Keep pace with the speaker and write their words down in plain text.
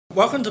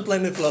Welcome to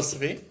Blended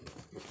Philosophy.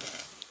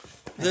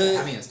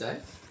 Having us,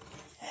 Dave.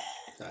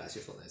 Sorry, that's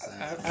your fault.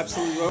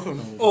 Absolutely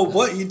welcome. Oh,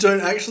 what? You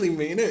don't actually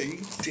mean it, you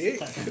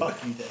dick.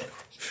 Fuck you,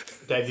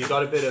 Dave. Dave, you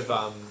got a bit of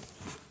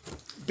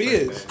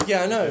Beard.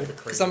 Yeah, I know.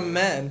 Because I'm a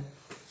man.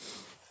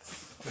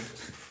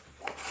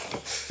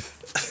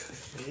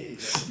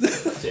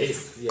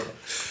 Jeez, yeah.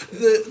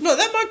 No,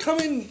 that might come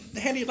in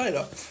handy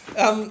later.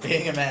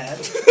 Being a man.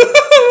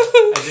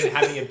 as in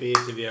having a beard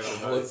to be able to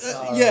know.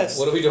 Yes.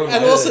 What are we doing?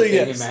 And later also, that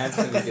being yes. a man's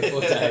going to be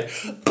good day.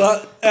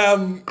 But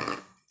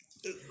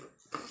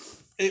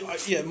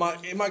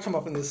it might come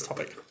up in this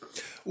topic,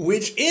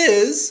 which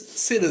is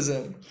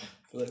citizen.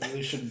 We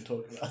really shouldn't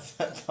talk about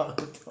that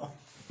part of the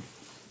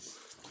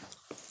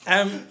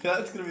time.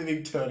 That's going to be a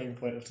big turning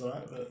point of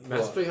tonight. But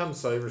Matt's become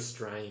so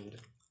restrained.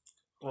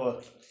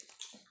 what?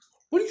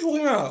 What are you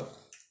talking about?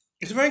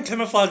 He's wearing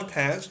camouflage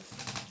pants.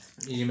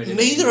 Neither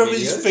Neither of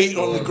his feet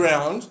on the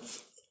ground.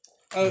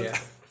 Yeah.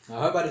 I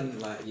hope I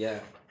didn't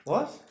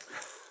What?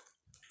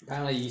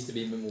 Apparently you used to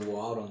be a bit more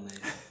wild on there.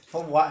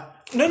 For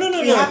what? No.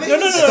 You haven't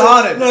even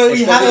started. No,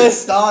 you haven't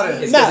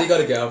started. It's Matt, because he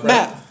got a girlfriend.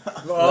 Matt,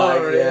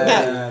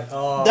 Yeah.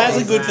 Oh, that's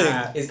a good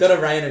Matt. He's got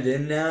to rein it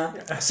in now.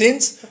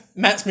 since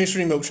Matt's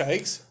mystery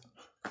milkshakes,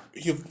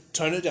 you've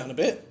toned it down a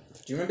bit,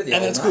 Do you remember the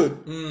and old that's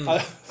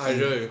Matt? good. I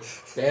do.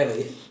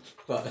 Barely.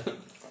 But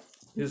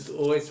He was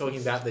always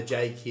talking about the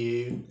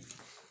JQ.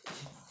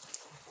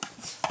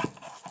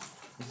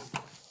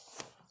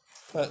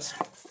 That's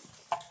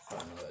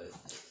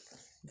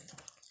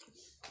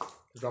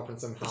Dropping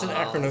some it's an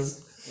hard. acronym.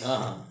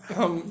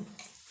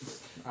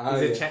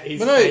 He's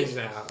But no. changed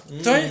now.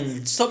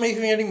 Don't stop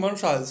making me getting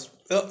monetized.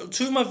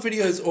 2 of my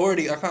videos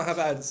already, I can't have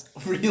ads.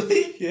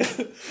 Really? Yeah,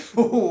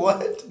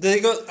 What? they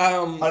got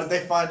How did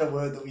they find a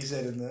word that we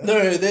said in there?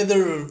 no, they're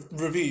the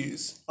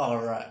reviews, Oh,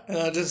 right. and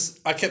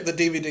I kept the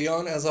DVD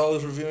on as I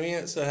was reviewing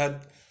it, so I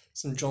had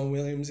some John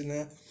Williams in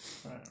there.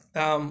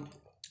 Right.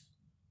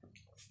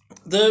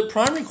 The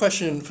primary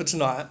question for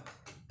tonight,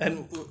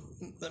 and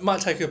it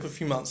might take up a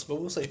few months, but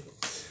we'll see,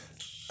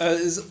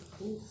 is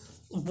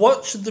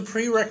what should the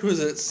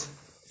prerequisites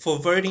for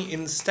voting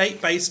in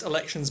state-based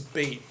elections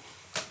be?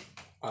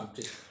 I'm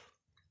just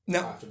I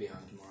Now, have to be home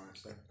tomorrow,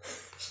 so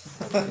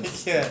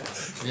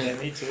Yeah,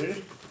 me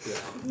too. yeah.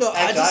 no,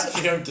 I just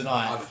you don't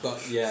deny it.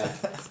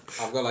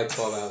 I've got like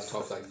 12 hours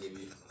tops I can give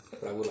you,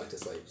 but I would like to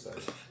sleep, so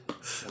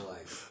more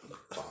like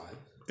 5.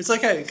 it's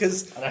okay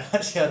because I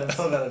don't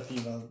know about a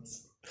few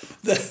months.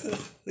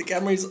 the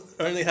Camrys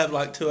only have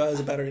like 2 hours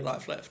of battery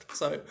life left,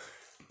 so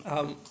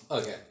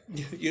Okay.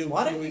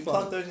 Why don't you'll be you fine.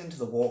 plug those into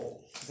the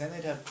wall? Because then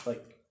they'd have,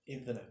 like,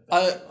 infinite.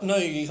 No,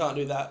 you can't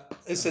do that.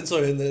 It said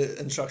so in the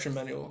instruction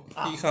manual.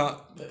 You can't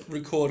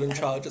record and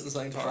charge at the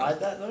same time. Tried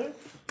that, though?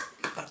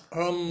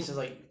 It's just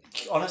like,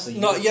 honestly.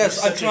 No, you're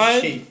yes, I such a tried.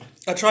 sheep.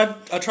 I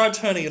tried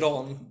turning it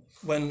on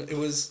when it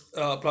was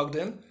plugged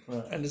in,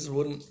 Right. and it just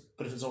wouldn't.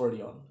 But if it's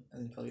already on,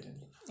 and then plug it in.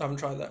 I haven't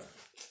tried that. Do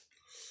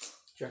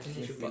you reckon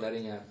you should be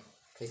letting a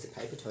piece of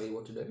paper tell you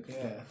what to do?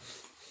 Yeah.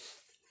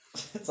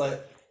 It's like,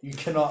 you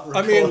cannot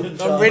I record mean, and I'm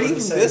charge reading at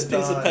the from this same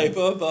piece of time.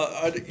 paper, but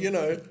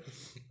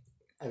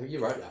Hey, but you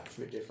wrote that. It's a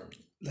bit different.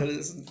 that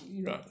is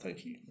right.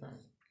 Thank you.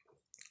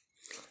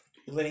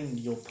 You're letting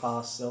your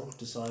past self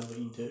decide what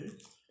you do?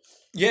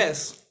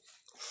 Yes,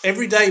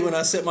 every day when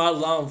I set my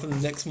alarm for the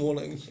next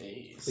morning.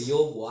 Jeez. But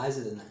you're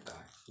wiser than that guy.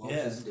 Why would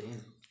Yeah. you listen to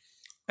him?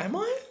 Am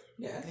I?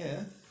 Yeah.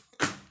 Yeah.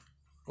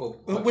 Well,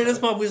 Where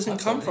does my wisdom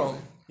Hope so, come anyway.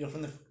 from? You're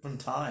from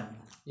time.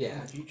 Yeah.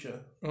 From the future.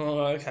 Oh,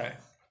 okay.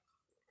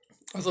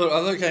 I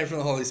thought it came from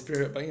the Holy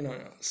Spirit, but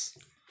it's...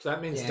 So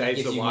that means Yeah, it Dave's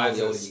gives the you more the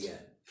older wisest. you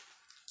get.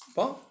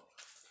 What?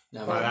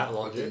 No, By that I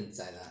logic. didn't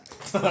say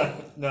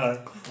that.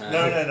 No.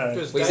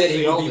 Because We Dave's said he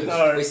the would be. oldest.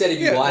 No. We said he'd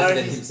be Yeah, wiser no,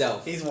 than he's-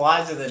 himself. He's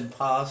wiser than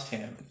past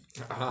him.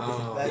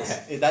 Oh.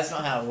 That's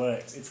not how it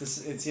works. It's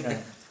it's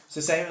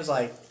the same as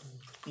like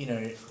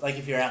like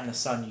if you're out in the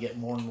sun, you get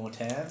more and more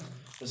tan.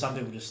 But some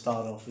people just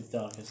start off with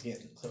darker skin.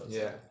 So it's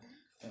Yeah.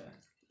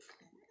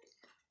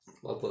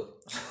 Well put.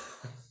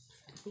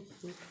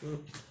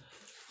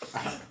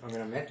 I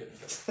mean, I meant it.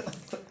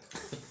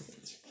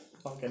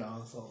 fucking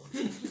asshole.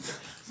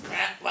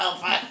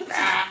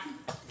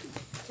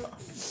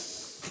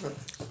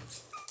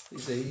 You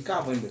see, you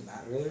can't win with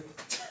that, really.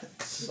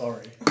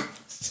 Sorry,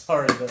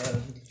 but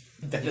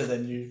I'm better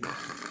than you.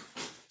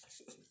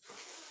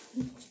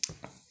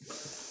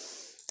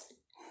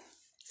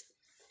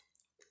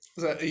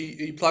 So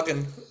you plug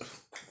in.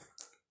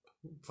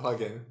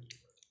 Plug in.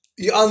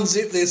 You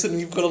unzip this and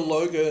you've got a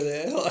logo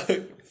there,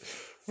 like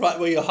right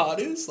where your heart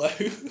is. Like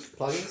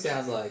Plugging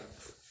sounds like.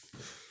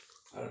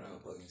 I don't know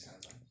what plugging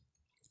sounds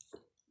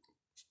like.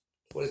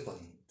 What is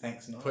plugging?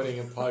 Thanks, no. Putting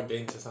it plugged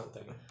into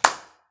something.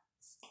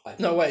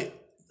 no, wait.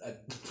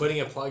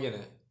 Putting a plug in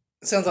it.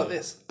 It sounds like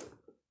this.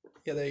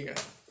 Yeah, there you go.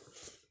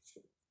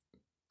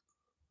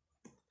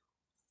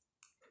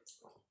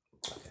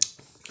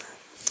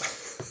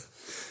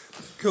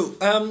 Cool.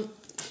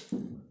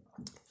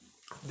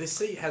 This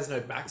seat has no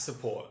back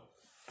support.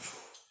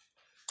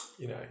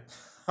 You know.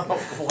 Wow.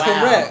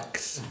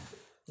 Correct.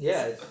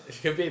 Yeah. It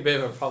could be a bit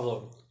of a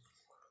problem.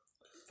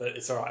 but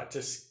it's alright.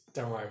 Just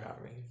don't worry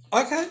about me.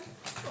 Okay,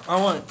 I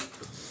won't.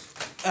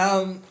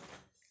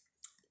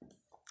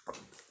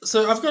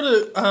 So I've got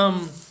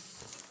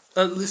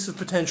a list of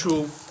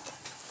potential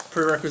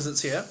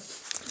prerequisites here,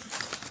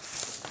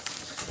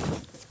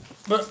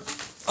 but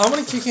I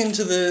want to kick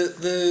into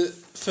the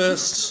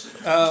first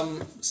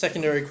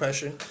secondary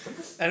question,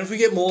 and if we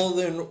get more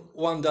than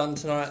one done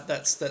tonight,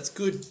 that's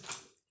good.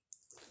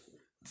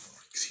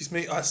 Excuse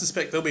me, I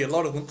suspect there'll be a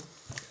lot of them.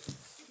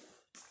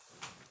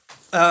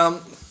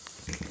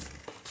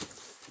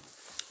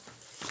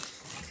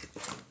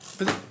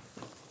 But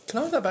can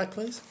I have that back,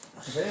 please?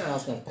 If anyone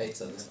else wants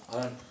pizza, then I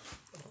don't.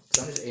 Cause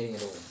I'm just eating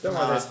it all. Don't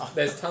worry,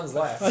 there's tons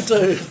left. I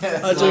do.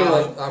 I do No,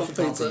 want I actually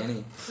can't see pizza.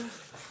 any.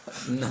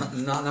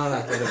 None of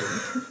that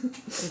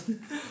edible.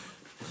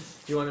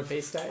 Do you want a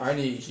piece, Dave? I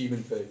only eat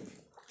human food.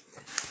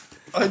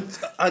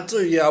 I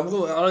do, yeah, I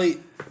will. I'll eat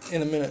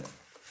in a minute.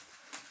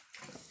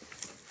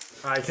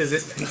 Alright, because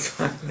this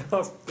pizza might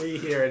not be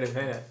here in a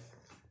minute.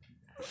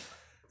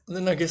 And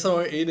then I guess I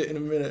won't eat it in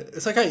a minute.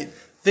 It's okay.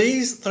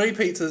 These 3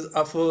 pizzas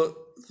are for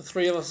the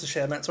 3 of us to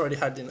share. Matt's already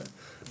had dinner.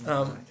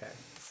 Okay.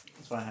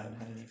 That's why I haven't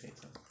had any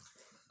pizza.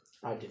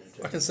 I didn't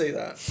do I it. can see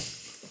that.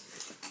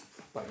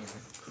 But you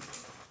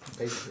know,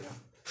 pizza.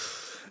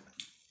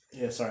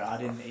 Yeah, sorry, I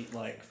didn't eat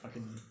like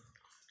fucking,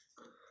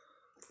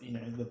 you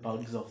know, the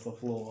bugs off the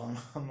floor.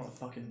 I'm not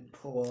fucking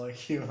poor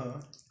like you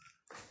are.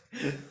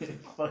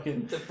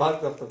 Fucking The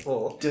bugs off the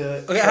floor.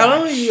 dirt. Okay, how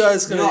long are you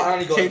guys You going know, I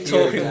only to got keep here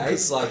talking? today.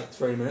 It's like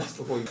 3 minutes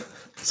before you.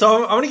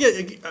 So I want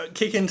to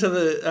kick into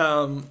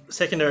the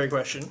secondary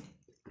question,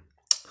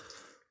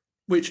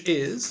 which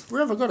is,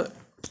 where have I got it?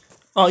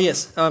 Oh,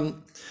 yes.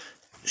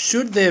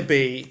 Should there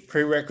be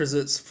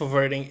prerequisites for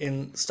voting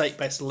in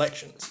state-based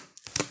elections?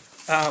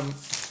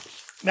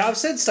 Now, I've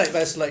said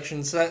state-based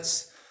elections, so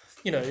that's,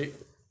 you know,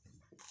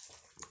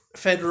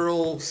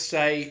 federal,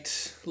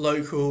 state,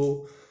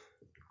 local,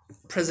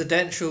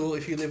 presidential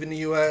if you live in the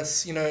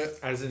US, you know.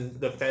 As in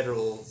the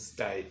federal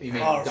state. You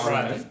mean Oh,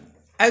 government?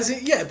 As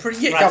in, yeah,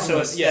 Right,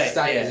 government, so yeah.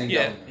 State as in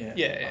Yeah. government.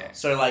 Yeah.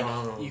 So like,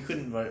 Oh. you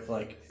couldn't vote for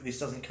like, this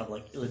doesn't cover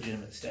like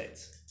illegitimate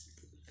states.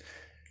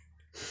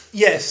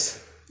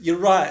 Yes, you're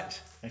right.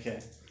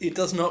 Okay. It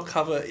does not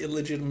cover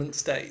illegitimate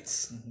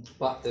states.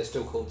 But they're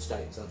still called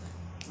states, aren't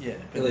they? Yeah.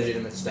 but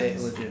Illegitimate they're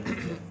states.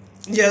 illegitimate.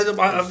 Yeah, still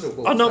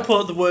called I've not state.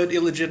 put the word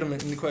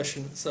illegitimate in the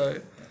question, so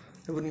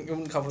it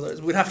wouldn't cover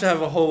those. We'd have to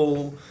have a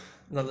whole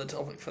another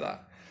topic for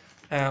that.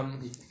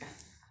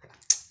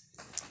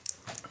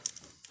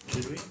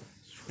 Should we?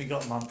 We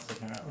got months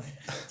apparently.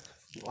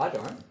 I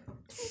don't.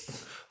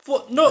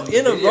 What? Not And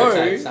in a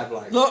videotapes row. have,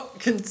 like- Not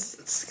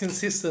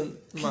consistent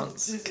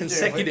months. Just-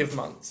 Consecutive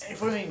months.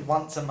 If we're doing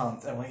once a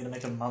month and we're gonna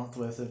make a month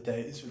worth of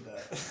days with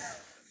that,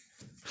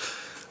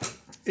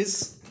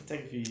 It's it'll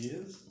take a few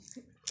years.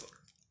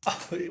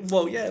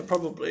 well, yeah,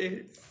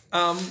 probably.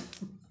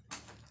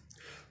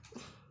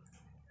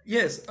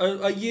 Yes,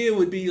 a year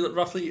would be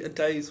roughly a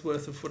day's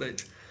worth of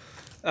footage.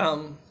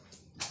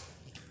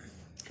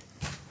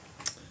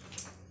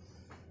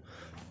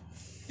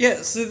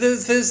 Yeah, so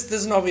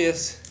there's an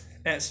obvious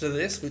answer to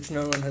this, which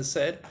no one has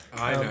said.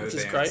 I know which the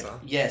is great. answer.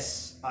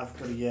 Yes, I've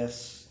got a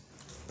yes.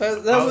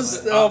 That I was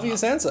was- the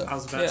obvious answer. I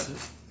was about to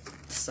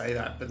say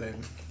that, but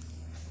then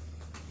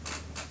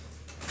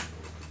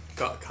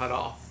got cut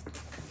off.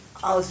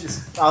 I was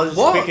just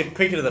What?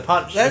 quicker to the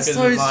punch. That's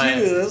because so of my-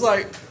 stupid. It's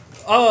like,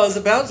 oh, I was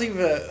about to give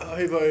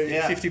Hobo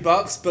Yeah.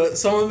 $50, but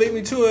someone beat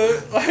me to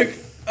it. Like,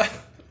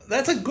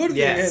 that's a good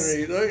Yes.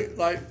 thing, Henry.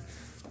 Though. Like,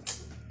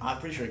 I'm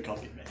pretty sure he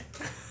copied me.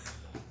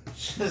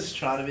 Just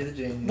trying to be the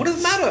genius. what does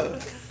it matter?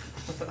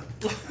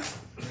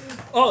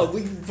 Oh,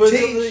 we both got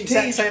the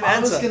exact same I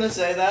was answer. gonna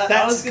say that.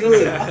 That's I was gonna,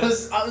 good.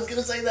 I was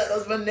gonna say that. That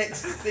was my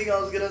next thing I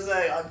was gonna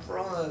say. I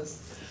promise.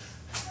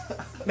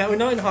 Now, we're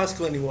not in high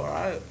school anymore,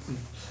 right?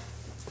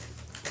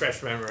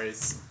 Fresh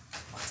memories.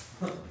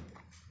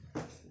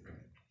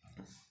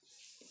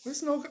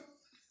 Where's Nog?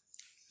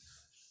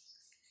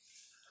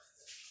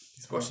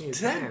 He's washing his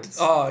Did that- hands.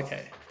 Oh,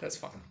 okay. That's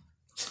fine.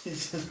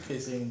 He's just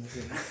pissing in the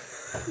sink.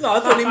 No, I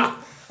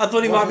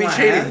thought he might be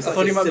cheating. I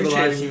thought he might be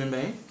cheating. Human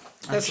being.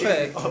 That's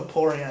fair. Oh,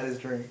 pouring out his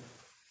drink.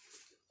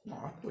 No,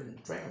 I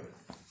wouldn't drink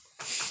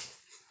it.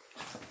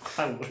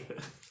 I would.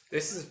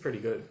 This is pretty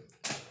good.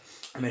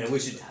 I mean, we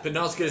should. But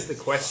not as good as the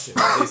question.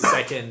 The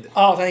second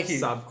Oh, thank you.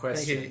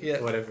 sub-question. Thank you,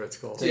 yeah. Whatever it's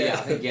called. So yeah,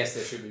 I think yes,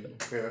 there should be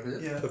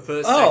prerequisites. Yeah. The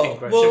first, Oh, second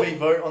question. well- Should we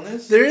vote on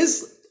this? There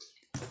is,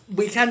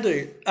 we can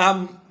do.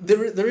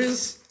 There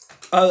is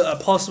a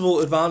possible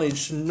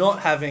advantage to not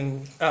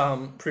having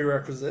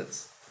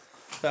prerequisites.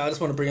 I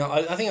just want to bring up.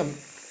 I think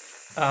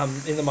I'm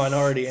in the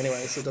minority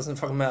anyway, so it doesn't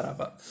fucking matter.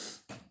 But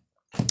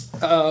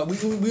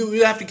we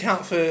would have to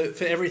count for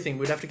everything.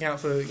 We'd have to count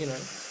for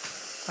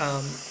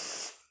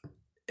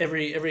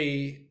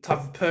every type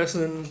of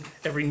person,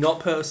 every not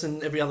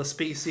person, every other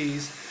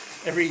species,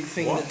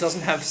 everything What? that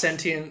doesn't have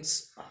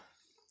sentience.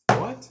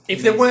 What?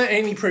 If there weren't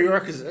any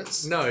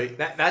prerequisites, No,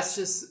 that's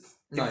just...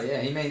 No, yeah,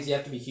 he means you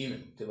have to be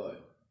human to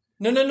vote.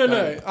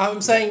 No. I'm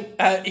saying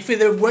if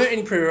there weren't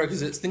any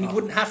prerequisites, then you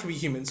wouldn't have to be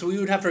human. So we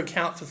would have to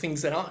account for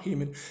things that aren't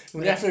human.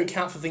 And we'd have to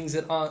account for things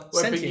that aren't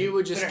Well, sentient. but you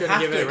were just They going don't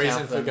to have give it a to reason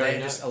account for them, going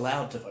they're out. just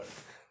allowed to vote.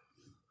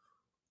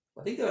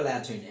 I think they're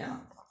allowed to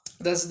now.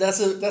 That's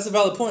a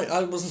valid point.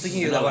 I wasn't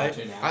thinking of it that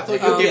way. I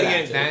thought you were giving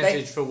an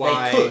advantage for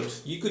why They could.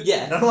 You could,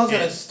 yeah. No one's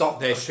going to stop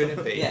there them.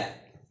 shouldn't be. Yeah.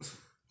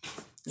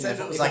 Except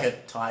if it was like a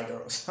tiger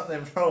or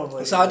something,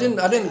 probably. So I didn't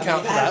account if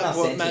for they had that. enough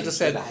What Matt sentience just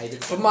to said. behave But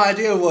itself. my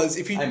idea was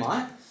if you They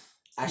might.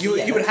 Actually,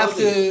 yeah, you would they have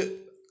totally- to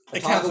a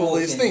account tiger for all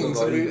walks these into a things.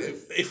 voting And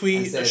booth if we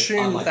and says, assume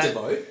 "I'd like to that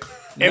vote,"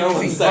 everything no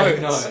one's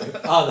saying votes.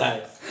 no, are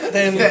they?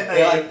 then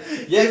They're like,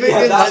 yeah, Even you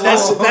have that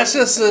that's one. that's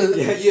just a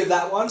Yeah, you have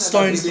that one. and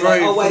stone's they'll be like,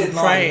 throw "Oh, wait from in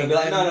line." praying And they'll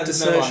be like, no, and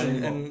there's no line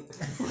desertion. anymore.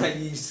 And Like,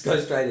 you just go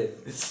straight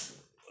in.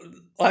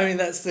 I mean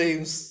that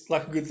seems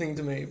like a good thing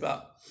to me,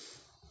 but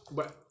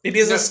But, it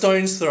is No. a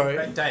stone's throw.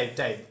 but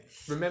Dave,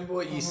 remember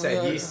what you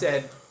said? You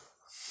said,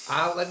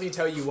 let me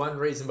tell you one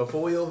reason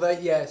before we all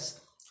vote yes,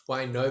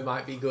 why no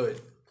might be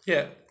good.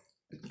 Yeah.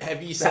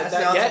 Have you said That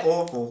that sounds yet?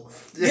 awful.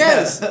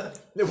 Yes.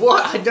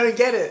 What? I don't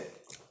get it.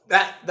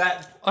 That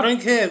I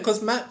don't care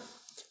because Matt,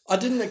 I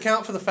didn't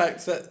account for the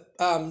fact that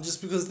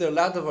just because they're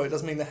allowed to vote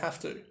doesn't mean they have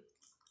to.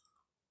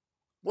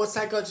 what's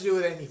that got to do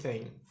with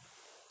anything?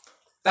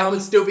 That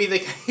would still be the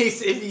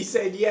case if you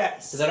said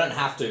yes. So they don't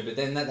have to, but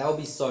then that would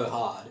be so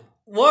hard.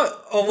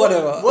 What or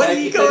whatever. What are Like,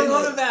 you if they going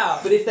didn't- on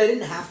about? But if they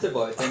didn't have to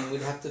vote, then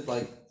we'd have to,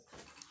 like,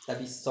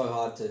 that'd be so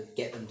hard to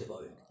get them to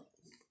vote.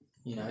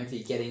 You know, if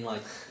you're getting,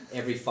 like,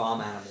 every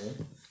farm animal,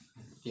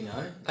 you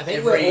know? I think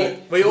every,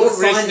 we all you've got a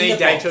sign really in need the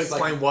Dave box, to like-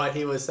 explain what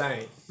he was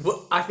saying.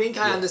 Well, I think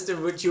I Yeah.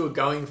 understood what you were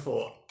going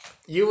for.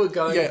 You were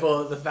going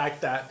for the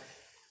fact that,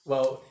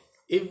 well,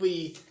 if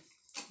we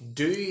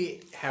do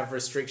have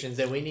restrictions,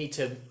 then we need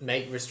to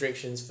make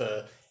restrictions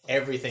for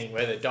everything,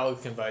 whether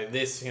dogs can vote,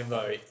 this can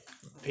vote,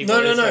 people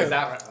No, this no, vote, no.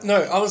 that. No,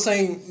 I was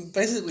saying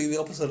basically the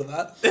opposite of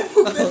that.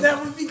 Then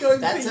that would be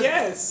going That's for a-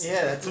 yes.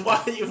 yeah, that's a- Why,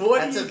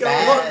 what that's are you a going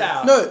bad- on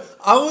about? No,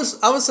 I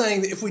was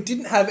saying that if we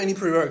didn't have any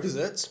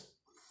prerequisites,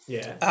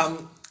 Yeah.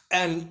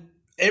 and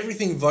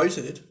everything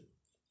voted,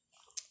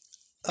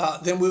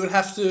 then we would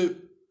have to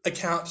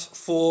account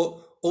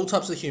for all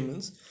types of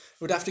humans.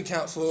 We'd have to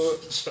account for.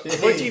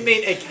 What do you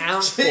mean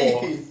account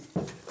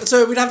for?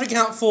 So we'd have to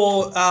account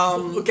for.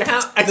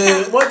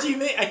 What do you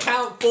mean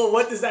account for?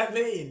 What does that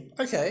mean?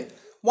 Okay,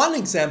 one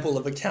example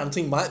of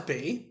accounting might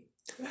be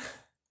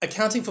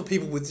accounting for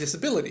people with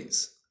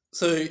disabilities.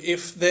 So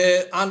if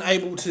they're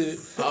unable to,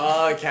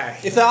 Okay.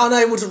 if they're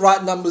unable to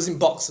write numbers in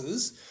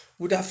boxes,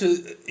 we'd have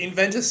to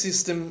invent a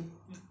system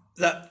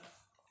that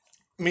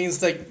means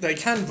they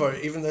can vote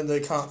even though they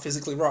can't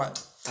physically write.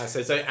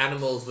 So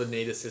animals would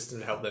need a system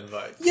to help them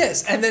vote.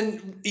 Yes, and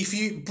then if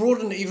you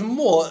broaden it even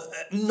more,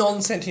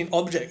 non-sentient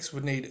objects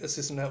would need a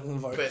system to help them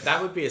vote. But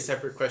that would be a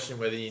separate question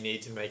whether you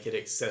need to make it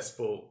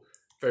accessible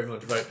for everyone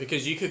to vote,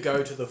 because you could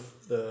go to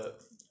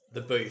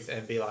the booth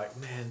and be like,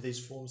 man, these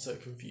forms are so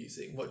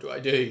confusing. What do I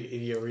do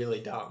if you're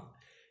really dumb?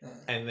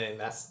 And then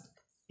that's,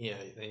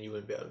 then you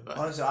wouldn't be able to vote.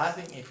 Honestly, I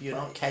think if you're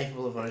not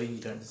capable of voting,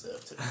 you don't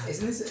deserve to.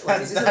 Isn't this,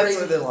 That's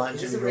where the line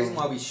is should this be the reason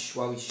drawn.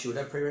 why we should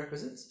have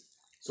prerequisites?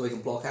 So we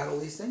can block out all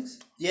these things?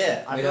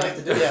 Yeah, I We feel don't like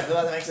have to do it. I feel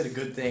like that makes it a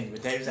good thing.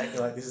 But Dave's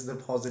acting like this is the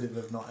positive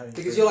of not having.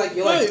 Because to. you're like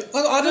No,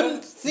 I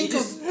didn't think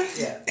of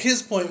yeah.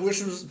 his point,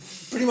 which was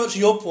pretty much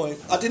your point.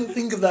 I didn't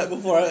think of that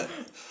before.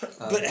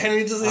 But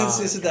Henry just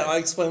insisted that I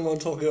explain what I'm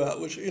talking about,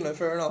 which,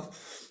 fair enough.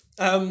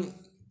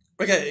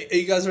 Okay, are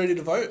you guys ready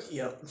to vote?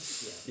 Yep.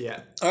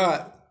 Yeah. All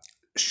right.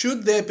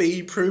 Should there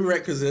be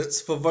prerequisites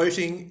for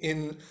voting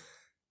in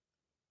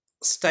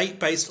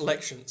state-based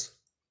elections?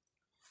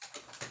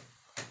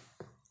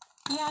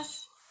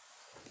 Yes.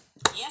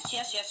 Yes.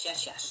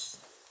 Yes.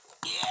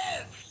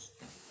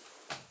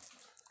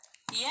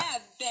 Yeah,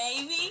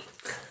 baby.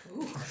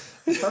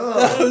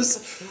 That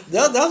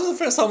was the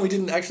first time we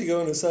didn't actually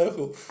go in a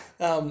circle.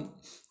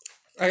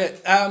 Okay.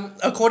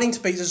 According to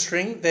Peter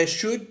String, there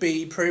should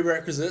be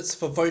prerequisites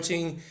for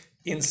voting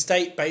in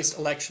state-based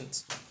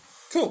elections.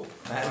 Cool.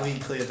 We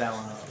cleared that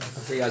one up.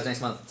 I'll see you guys next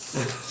month.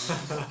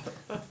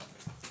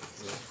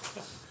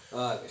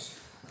 I wish.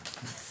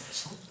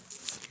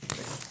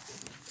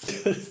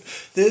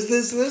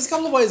 There's a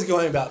couple of ways of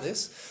going about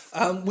this.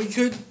 We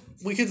could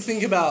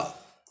think about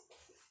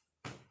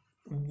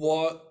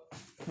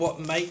what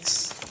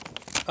makes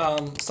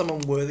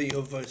someone worthy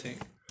of voting,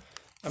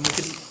 and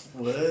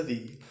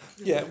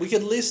we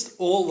could list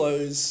all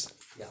those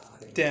Yeah, I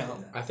think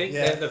down. I think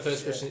Yeah. then the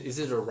first question, is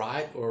it a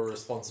right or a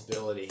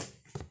responsibility?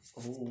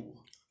 Ooh,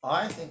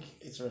 I think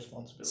it's a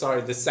responsibility.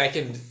 Sorry, the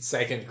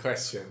second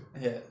question.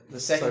 Yeah, the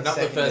second. So not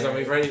the first one, secondary.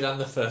 we've already done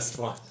the first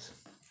one.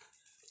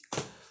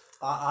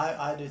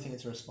 I do think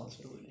it's a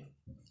responsibility.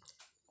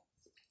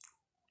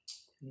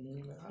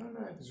 I don't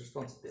know if it's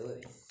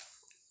responsibility.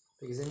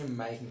 Because then you're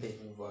making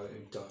people vote who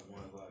don't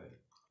want to vote.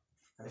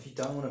 And if you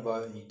don't want to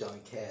vote and you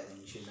don't care, then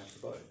you shouldn't have to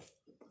vote.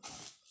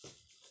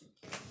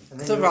 And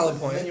That's a valid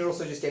point. Then you're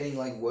also just getting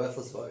like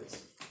worthless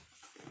votes.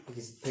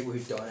 Because people who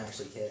don't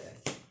actually care.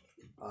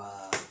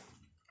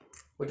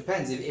 Well, it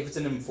depends if it's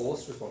an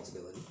enforced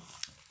responsibility.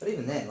 But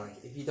even then, like,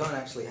 if you don't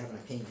actually have an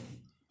opinion,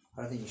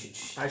 I don't think you should...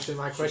 Actually,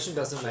 my question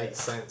doesn't make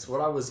sense.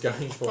 What I was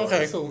going for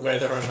is cool.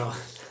 whether or not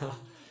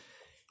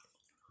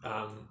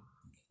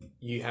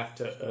you have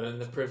to earn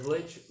the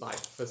privilege, like,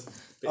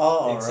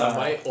 in some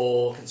way,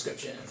 or...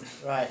 Conscription.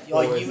 Right.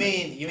 Or Oh, is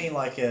you mean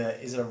like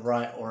is it a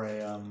right or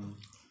a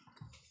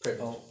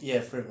Privilege. Oh,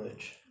 yeah,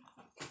 privilege.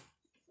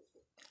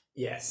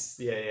 Yes.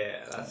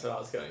 Yeah, that's what I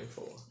was going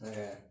for.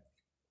 Okay.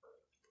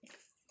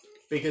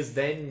 Because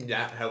then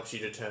that helps you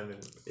determine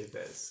if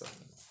there's some...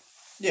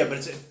 Yeah, but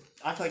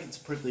I feel like it's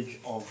a privilege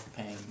of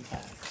paying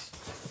tax.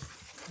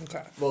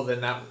 Okay. Well,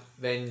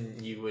 then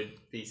you would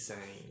be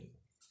saying,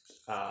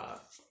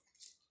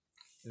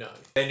 no.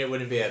 Then it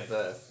wouldn't be at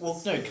birth.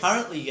 Well, no,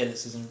 currently you get a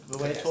citizen, but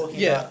we're talking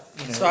Yeah. about,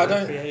 you know, So I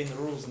don't- creating the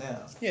rules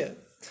now. Yeah.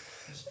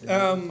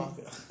 Fuck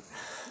it.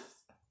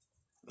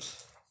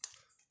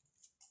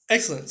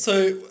 Excellent.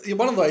 So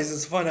one of the ways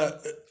is to find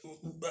out,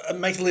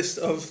 make a list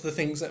of the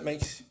things that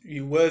makes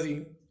you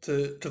worthy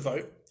to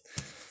vote.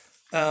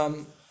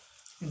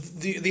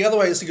 The other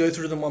way is to go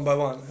through them one by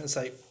one and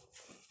say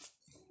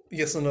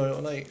yes or no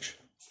on each.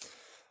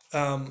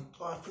 I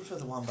prefer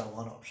the one by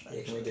one option.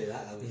 Yeah, can we do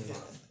that? That would be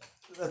fun.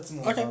 That's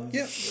more Okay. fun.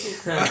 Yeah.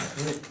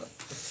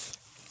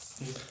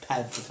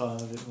 Pad the time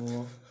a bit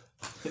more.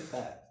 Hit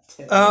that.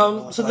 So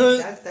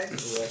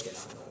That's working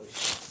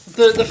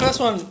on the first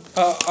one I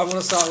want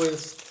to start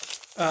with.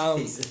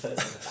 He's the first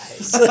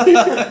in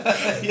the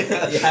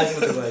face. He has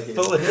put the work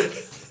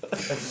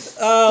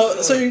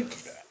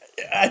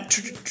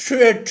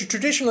in.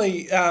 Traditionally,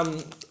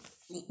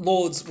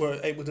 lords were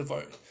able to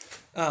vote.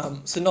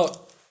 So not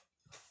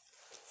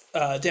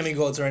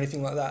demigods or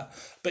anything like that.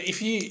 But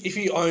if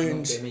you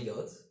owned Not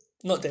demigods.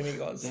 not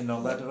demigods, They're not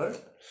allowed to vote?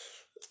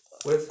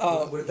 What if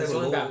they It's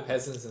were all about lords?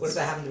 peasants and What if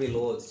they stuff. happen to be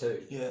lords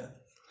too? Yeah.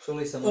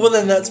 Surely someone... well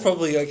then that's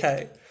probably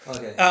okay.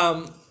 Okay.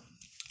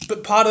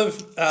 But part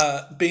of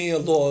being a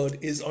lord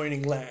is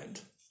owning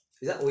land.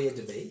 Is that all you had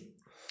to be?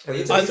 Are you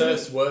It's talking,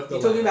 first work the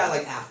you're talking land. about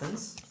like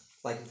Athens?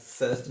 Like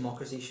first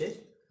democracy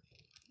shit?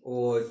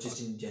 Or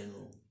just in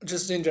general?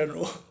 Just in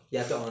general. You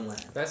have to own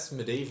land. That's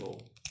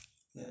medieval.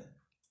 Yeah.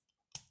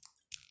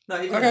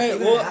 No, even, Okay,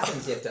 even well- in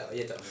Athens you have to own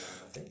land, I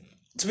think.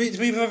 To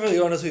be perfectly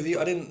honest with you,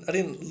 I didn't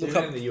look Even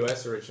up. in the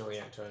US originally,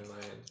 you had to own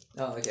land.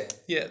 Oh, okay.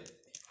 Yeah,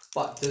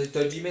 But do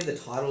you mean the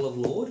title of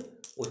lord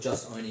or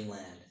just owning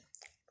land?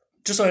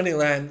 just owning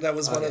land. That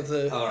was one Okay. of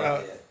the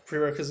Alright, yeah.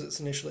 prerequisites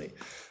initially,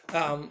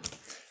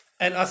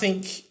 and I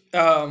think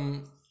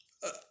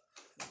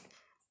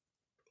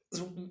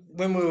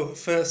when we were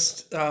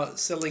first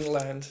selling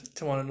land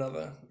to one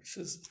another, which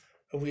is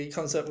a weird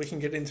concept we can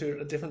get into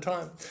at a different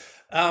time.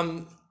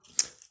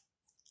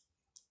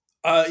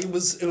 It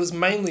was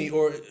mainly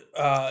or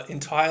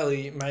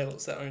entirely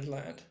males that owned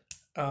land.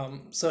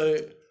 So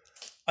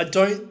I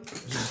don't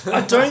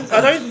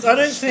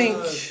think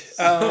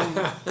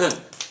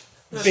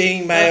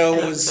being male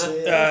was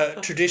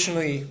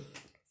traditionally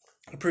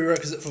a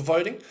prerequisite for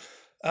voting,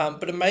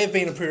 but it may have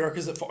been a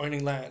prerequisite for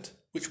owning land,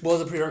 which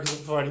was a prerequisite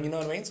for voting. You know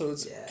what I mean? So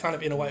it's kind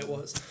of in a way it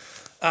was.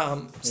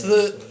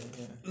 The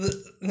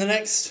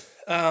next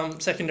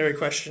secondary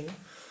question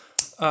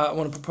I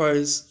want to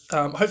propose.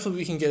 Hopefully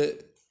we can get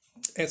it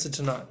answered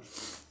tonight.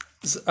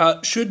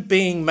 Should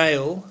being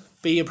male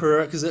be a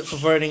prerequisite for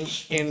voting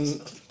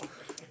in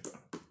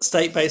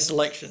state-based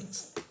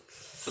elections?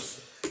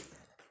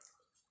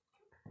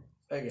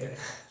 Okay.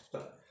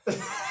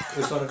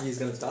 Which one of you is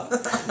going to start?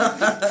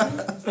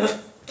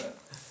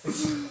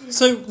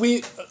 So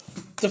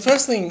the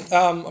first thing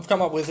I've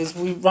come up with is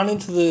we run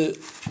into the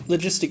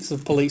logistics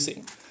of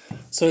policing.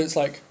 So it's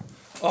like,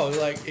 are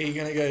you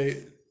going to go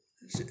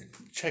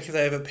check if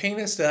they have a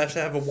penis? Do they have to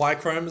have a Y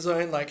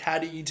chromosome? Like, how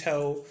do you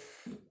tell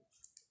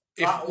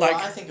if,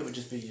 I think it would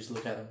just be just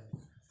look at them.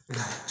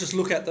 just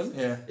look at them?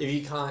 Yeah. If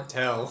you can't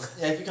tell,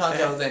 Yeah, if you can't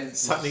tell, then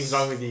something's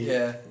wrong with you.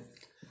 Yeah.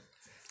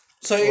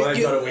 So Or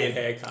they've got a weird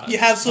haircut. you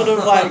have sort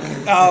of like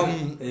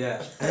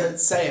Yeah.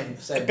 Same.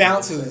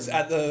 bouncers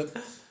at the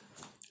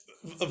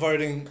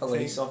voting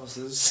Police thing.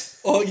 officers.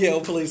 Or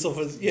police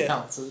officers. Yeah.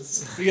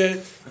 Bouncers. You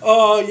go,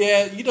 oh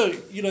yeah, you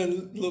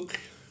don't look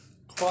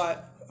quite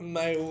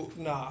male.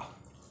 Nah,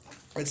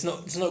 it's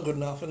not good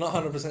enough. I'm not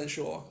 100%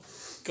 sure.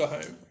 Go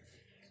home.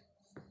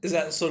 Is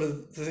that sort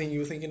of the thing you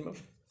were thinking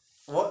of?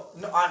 What?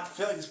 No, I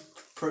feel like it's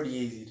pretty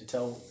easy to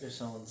tell if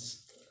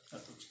someone's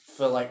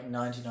for like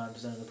 99%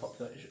 of the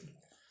population.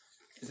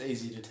 It's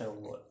easy to tell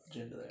what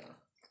gender they are.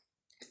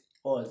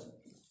 Or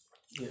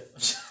yeah.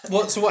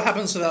 What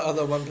happens to that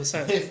other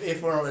 1%?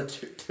 If we're on a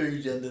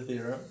two gender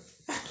theorem,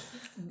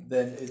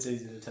 then it's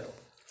easy to tell.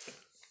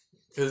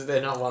 Because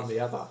they're not one or the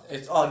other.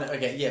 It's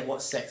okay. Yeah,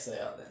 what sex they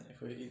are then?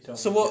 If we don't.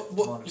 So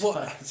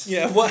what?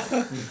 Yeah. What?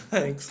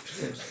 Thanks.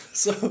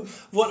 So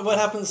what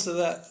happens to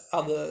that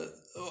other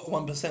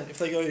 1% if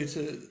they go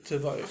to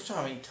vote?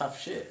 I mean,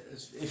 tough shit.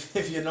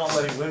 If you're not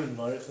letting women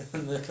vote,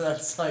 then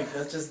that's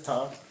just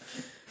tough.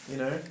 You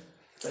know,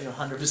 like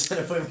 100%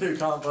 of women who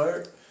can't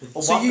vote,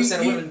 or So 1%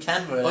 of women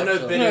can vote. Oh no,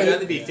 actually. but it would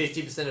only be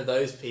 50% of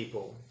those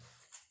people.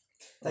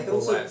 They could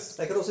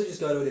also just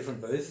go to a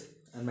different booth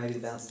and maybe the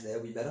bouncers there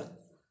will be better.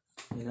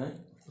 You know?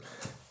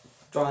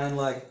 Try and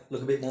like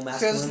look a bit more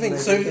masculine. So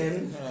that's the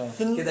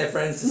thing. Get their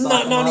friends to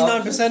sign them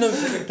up.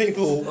 99% of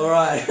people,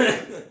 Alright.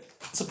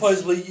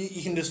 supposedly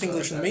you can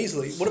distinguish them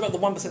easily. What about the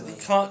 1% that you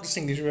can't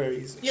distinguish very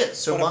easily? Yeah,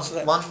 so What happens to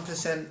that?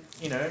 1%,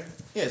 you know,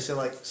 yeah, so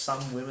like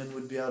some women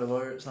would be able to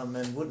vote, some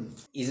men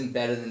wouldn't. Isn't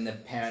better than the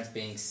parents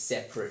being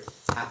separate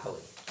happily.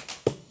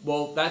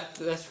 Well, that's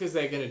because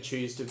they're going to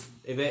choose to.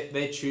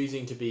 They're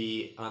choosing to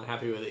be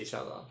unhappy with each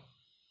other.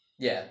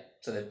 Yeah.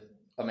 So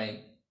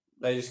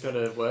They just got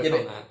to work yeah,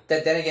 on but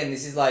that. then again,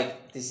 this is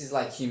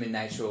like human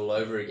nature all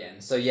over again.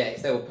 So yeah,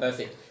 if they were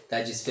perfect,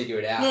 they'd just figure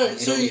it out. No, and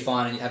so it'll be you-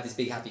 fine, and you'd have this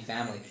big happy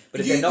family.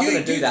 But if You- they're not you-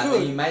 going to do you that,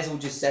 could. then you may as well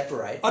just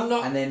separate. I'm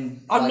not- And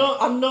then I'm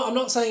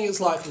not saying it's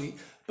likely,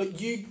 but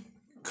you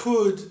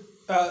could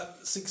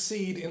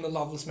succeed in a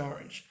loveless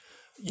marriage.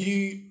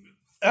 You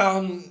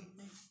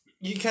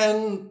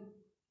can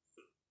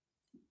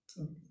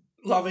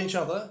love each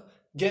other,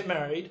 get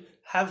married,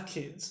 have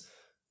kids,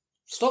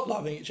 stop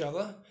loving each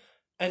other,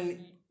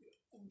 and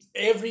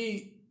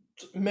every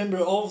member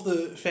of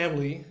the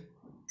family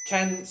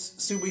can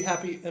still be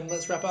happy. And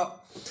let's wrap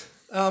up.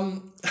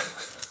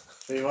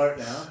 So you vote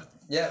now?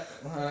 Yeah.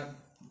 Alright.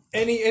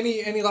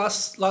 Any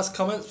last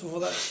comments before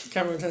that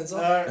camera turns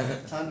off? No,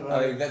 time to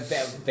I vote.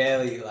 mean,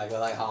 barely we're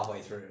like halfway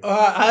through.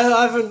 I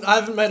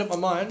haven't made up my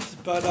mind,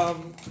 but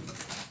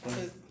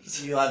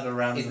You'll have a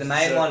round Is of the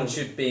main one circles.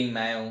 should being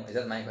male? Is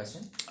that the main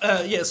question?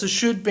 yeah. So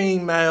should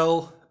being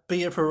male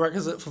be a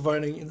prerequisite for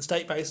voting in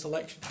state-based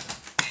elections?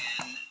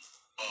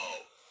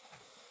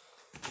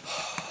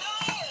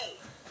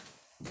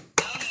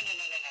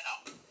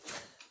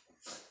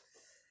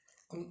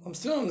 I'm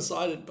still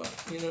undecided, but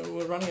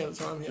we're running out of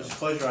time here. Just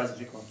close your eyes and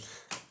pick one.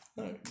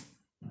 No.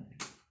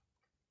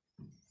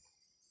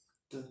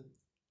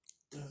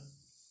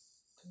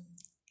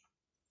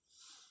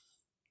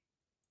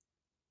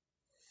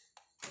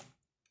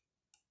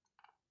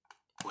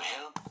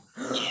 Well,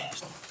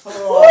 yes.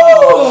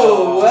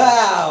 Oh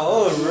wow!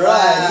 Alright,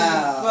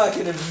 Wow. he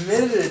fucking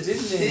admitted it,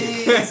 didn't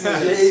he?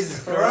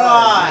 Jesus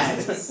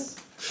Christ!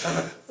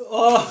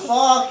 Oh,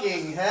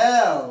 Fucking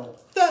hell!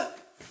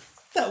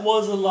 that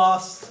was the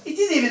last. It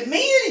didn't even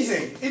mean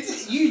anything.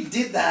 You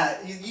did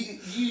that.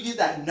 You did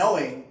that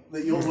knowing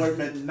that your vote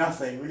meant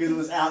nothing because it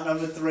was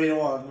outnumbered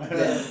 3-1.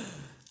 Yeah.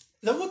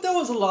 That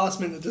was a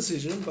last-minute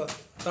decision, but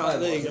No, it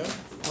there you go.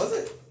 Was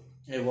it?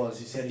 It was.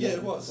 You said Yeah, you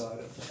it was.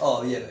 decided.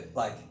 Oh yeah, but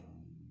like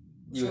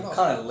you Shut were up.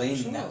 kind of leaning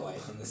Shut that up. way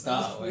from the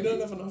start. We weren't don't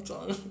you? have enough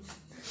time.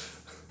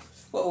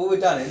 Well, we're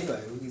done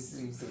anyway. We can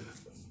still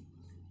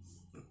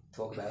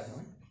talk about it, can't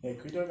we? Yeah,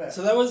 could we talk about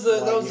So that was a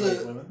why you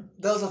hate women?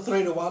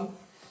 3-1.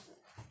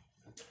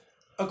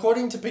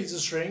 According to Pizza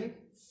String,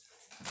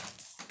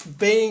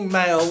 being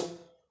male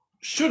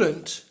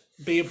shouldn't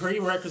be a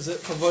prerequisite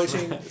for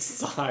voting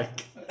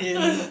Psych. in.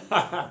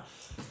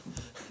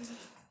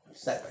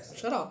 State-based.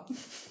 Shut up.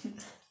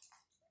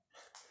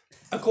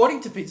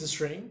 According to Pizza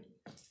String,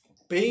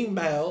 being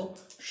male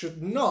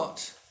should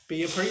not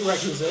be a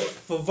prerequisite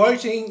for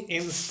voting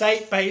in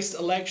state-based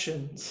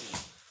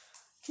elections.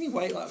 Can you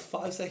wait like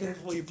 5 seconds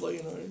before you blow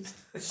your nose?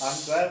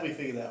 I'm glad we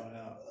figured that one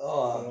out. Put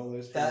all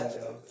those people out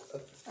there.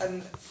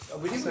 And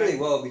we did really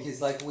well because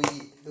there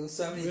were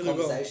so many Really well.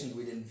 conversations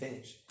we didn't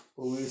finish,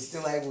 but we were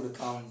still able to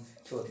come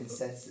to a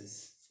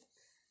consensus,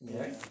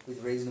 with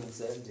reasonable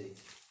certainty.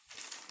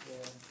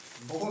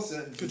 Yeah. More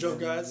certainty Good job,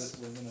 than guys.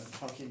 that women are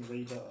fucking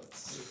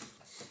retards.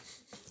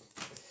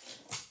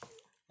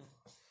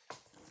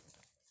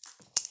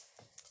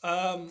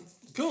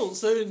 Cool.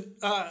 So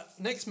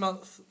next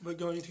month we're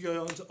going to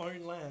go on to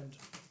own land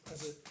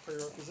as a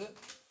prerequisite.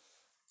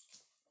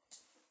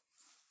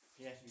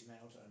 You have to be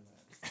male to own that.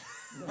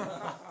 No,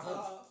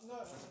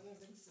 I don't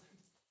think so.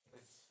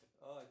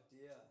 Oh,